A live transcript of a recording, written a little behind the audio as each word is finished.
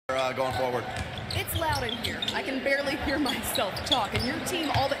going forward. It's loud in here. I can barely hear myself talk, and your team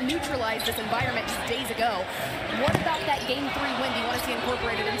all but neutralized this environment just days ago. What about that Game 3 win do you want to see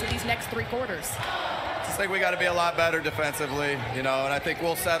incorporated into these next 3 quarters? I just think we got to be a lot better defensively, and I think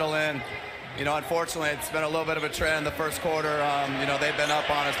we'll settle in. Unfortunately, it's been a little bit of a trend the first quarter. They've been up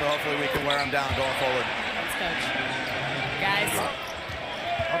on us, but hopefully we can wear them down going forward. Thanks, Coach. Guys.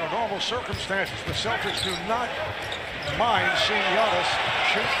 Under normal circumstances, the Celtics do not mind seeing Giannis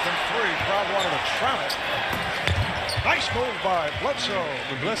shoot from 3. Crowd wanted to travel. Nice move by Bledsoe.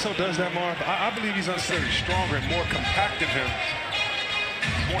 When Bledsoe does that, Marv, I believe he's necessarily stronger and more compact than him.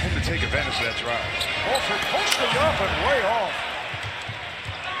 You want him to take advantage of that drive. Wolford posting up and way off.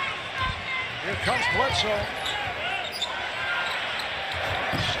 Here comes Bledsoe.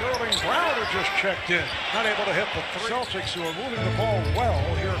 Sterling Brown who just checked in. Not able to hit the 3. Celtics who are moving the ball well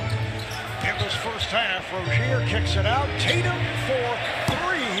here in this first half. Rozier kicks it out. Tatum for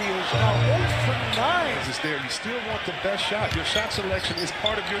 3. He is now 0 for 9. It's there. You still want the best shot. Your shot selection is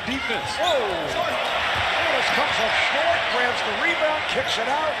part of your defense. Whoa! Giannis comes up short, grabs the rebound, kicks it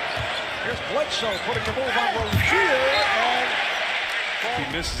out. Here's Bledsoe putting the move on Rozier, and he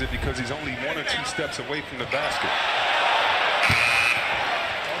misses it because he's only 1 or 2 steps away from the basket.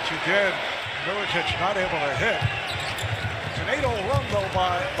 Once again, Mirotic not able to hit. It's an 8-0 run, though,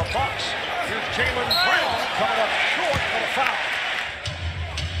 by the Bucks. Here's Jaylen Brown coming up short for the foul.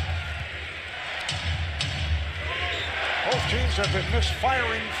 Both teams have been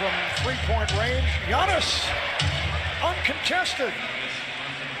misfiring from 3-point range. Giannis, uncontested.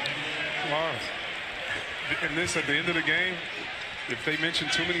 Marv, and this at the end of the game, if they mention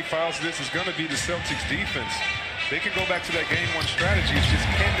too many fouls, this is going to be the Celtics defense. They can go back to that game 1 strategy. It's just,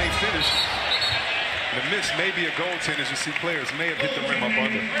 can they finish? The miss may be a goaltend, as you see players may have hit the rim up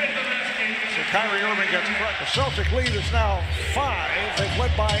under. So Kyrie Irving gets correct. The Celtic lead is now 5. They've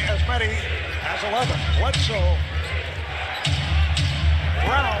led by as many as 11. Bledsoe,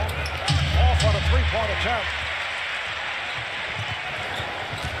 Brown off on a 3-point attempt.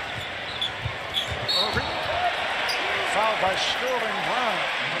 Irving fouled by Sterling Brown.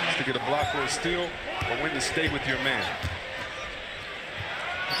 To get a block or a steal, or when to stay with your man.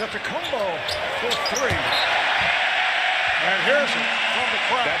 Got the combo for 3. And here's it from the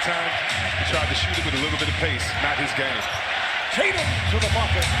crowd. That time, he tried to shoot it with a little bit of pace, not his game. Tatum to the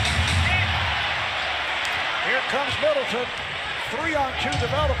bucket. Here comes Middleton. 3-on-2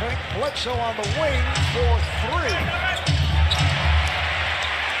 developing. Bledsoe on the wing for 3.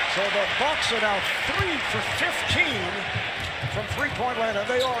 So the Bucks are now 3 for 15 from 3-point land, and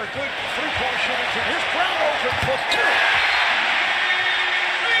they are a good 3-point shooting team. Here's Brown open for 2.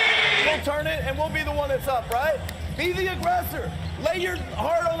 We'll turn it, and we'll be the one that's up, right? Be the aggressor. Lay your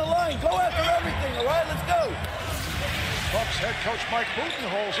heart on the line. Go after everything, all right? Let's go. Bucks head coach Mike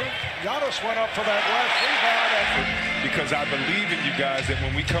Budenholzer. Giannis went up for that last rebound. Because I believe in you guys that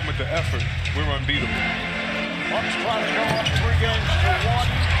when we come with the effort, we're unbeatable. Bucks trying to go up 3 games to 1.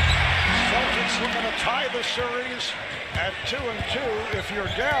 Celtics looking to tie the series at 2-2. If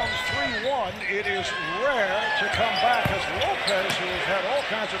you're down 3-1, it is rare to come back, as Lopez, who has had all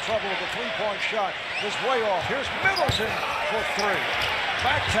kinds of trouble with the 3-point shot, is way off. Here's Middleton for 3.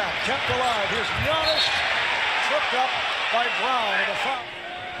 Back tap kept alive. Here's Giannis, tripped up by Brown in a foul.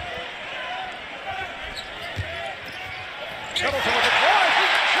 Middleton with a drive,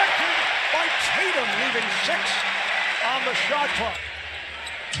 rejected by Tatum, leaving 6 on the shot clock.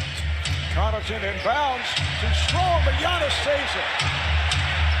 Connaughton inbounds, too strong, but Giannis saves it.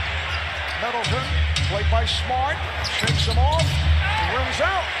 Middleton, played by Smart, shakes him off, rims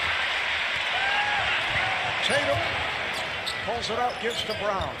out. Tatum pulls it out, gives to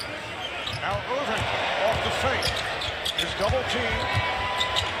Brown. Now Irving off the fake. His double team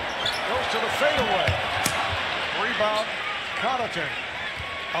goes to the fadeaway. Rebound, Connaughton.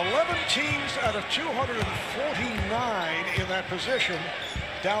 11 teams out of 249 in that position.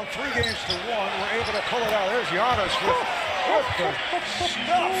 Down 3 games to 1. We're able to pull it out. There's Giannis with the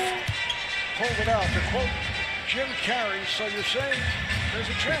stuff. Pulled it out. To quote Jim Carrey, so you're saying there's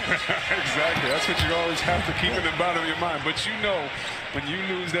a chance. Exactly. That's what you always have to keep in the bottom of your mind. But you know, when you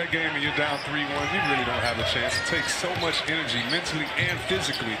lose that game and you're down 3-1, you really don't have a chance. It takes so much energy, mentally and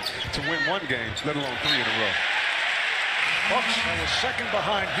physically, to win 1 game, let alone 3 in a row. Bucks was second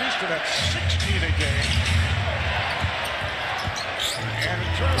behind Houston at 16 a game. And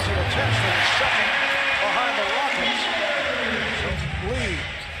in terms of attempts, they were second behind the Rockets. So lead.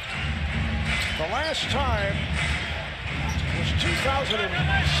 The last time was 2016,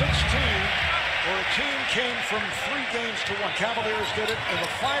 where a team came from 3 games to 1. Cavaliers did it in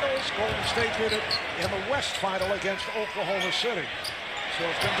the finals. Golden State did it in the West final against Oklahoma City. So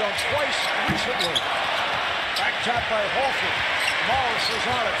It's been done twice recently. Back tap by Horford. Morris is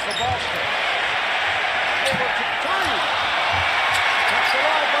on it for Boston. Over to three. That's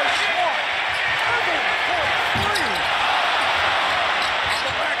allowed by Smart. Irving for three. On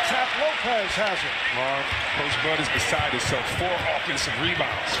the back tap, Lopez has it. Coach Bud is beside himself. 4 offensive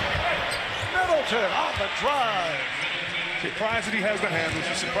rebounds. Middleton on the drive. Surprised that he has the handles.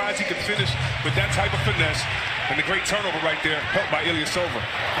 I'm surprised he can finish with that type of finesse. And the great turnover right there, helped by Ilyasova.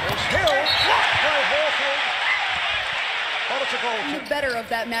 There's Hill, blocked by Horford. But it's a goal. The better of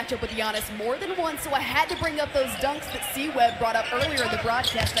that matchup with Giannis more than once, so I had to bring up those dunks that C-Web brought up earlier in the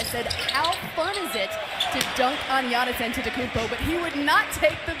broadcast. I said, how fun is it to dunk on Giannis Antetokounmpo? But he would not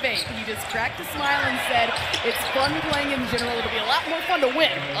take the bait. He just cracked a smile and said, it's fun playing in general. It'll be a lot more fun to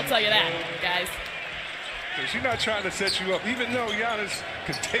win. I'll tell you that, guys. She's not trying to set you up, even though Giannis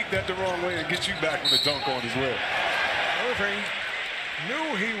can take that the wrong way and get you back with a dunk on as well. Irving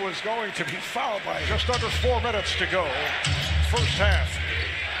knew he was going to be fouled by just under 4 minutes to go. First half.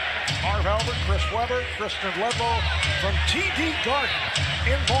 Marv Albert, Chris Webber, Kristen Ledlow from TD Garden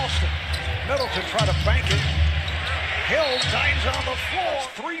in Boston. Middleton trying to bank it. Hill dines on the floor.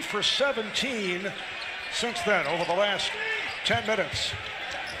 3 for 17 since then over the last 10 minutes.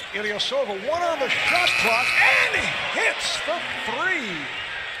 Ilyasova, 1 on the shot clock, and he hits the 3.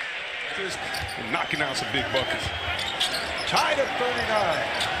 Just knocking out some big buckets. Tied at 39.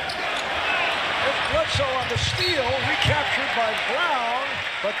 It's Bledsoe on the steal, recaptured by Brown,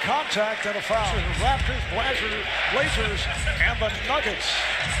 but contact and a foul. Raptors, Blazers, and the Nuggets.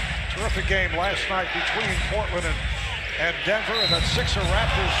 Terrific game last night between Portland and Denver, and that Sixer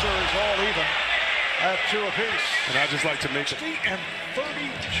Raptors series all even at 2 apiece. And I'd just like to make 60 and 32.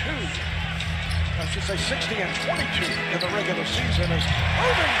 I should say 60 and 22 in the regular season as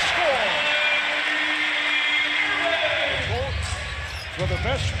Irving scores for the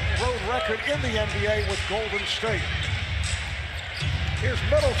best road record in the NBA with Golden State. Here's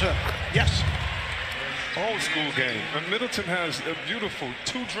Middleton. Yes. Old school game. And Middleton has a beautiful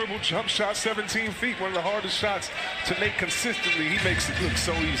 2-dribble jump shot, 17 feet, one of the hardest shots to make consistently. He makes it look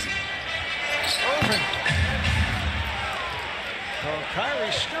so easy. Irving. Well,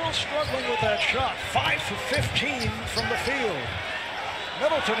 Kyrie still struggling with that shot. 5 for 15 from the field.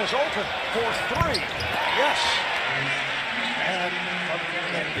 Middleton is open for 3. Yes. And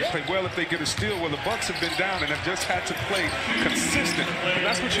they play well if they get a steal. Well, the Bucks have been down and have just had to play consistent. And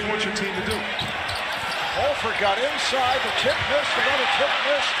that's what you want your team to do. Horford got inside. The tip missed. Another tip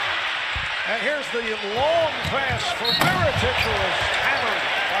missed. And here's the long pass for Mirotic, who was hammered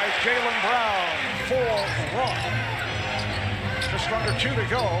by Jaylen Brown for Rock. Just under 2 to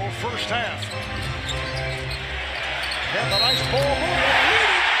go, first half. And the nice ball movement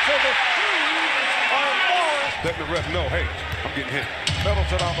leading to the 3 by Morris. Letting the ref know, hey, I'm getting hit.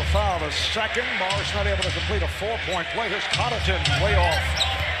 Middleton on the foul, the second. Morris not able to complete a 4-point play. Here's Connaughton way off.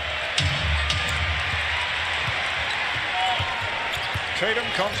 Tatum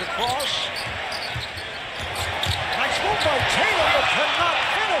comes across. Nice move by Tatum, but cannot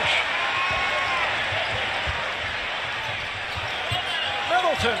finish.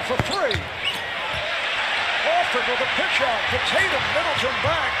 Middleton for 3. Horford with a pitch out to Tatum. Middleton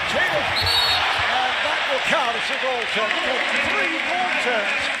back. Tatum. And that will count as a goaltend. 3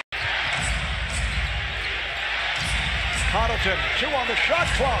 goaltends. Connaughton, 2 on the shot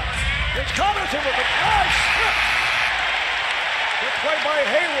clock. It's Connaughton with a nice slip. Good play by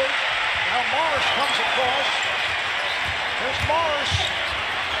Hayward. Now Morris comes across. There's Morris.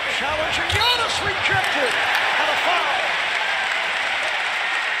 Challenging Giannis, rejected. And a foul.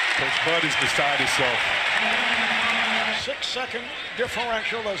 Coach Bud is beside himself. 6-second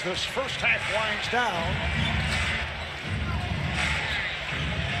differential as this first half winds down.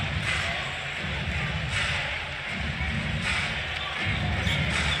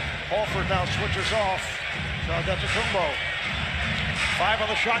 Horford now switches off. Antetokounmpo. 5 on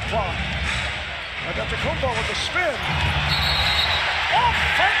the shot clock. Antetokounmpo with the spin.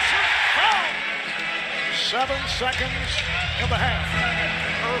 Offensive foul. 7 seconds in the half.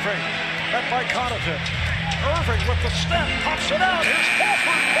 Irving met by Connaughton. Irving with the step, pops it out. Here's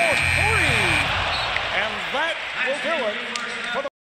Horford for 3. And that will do it for the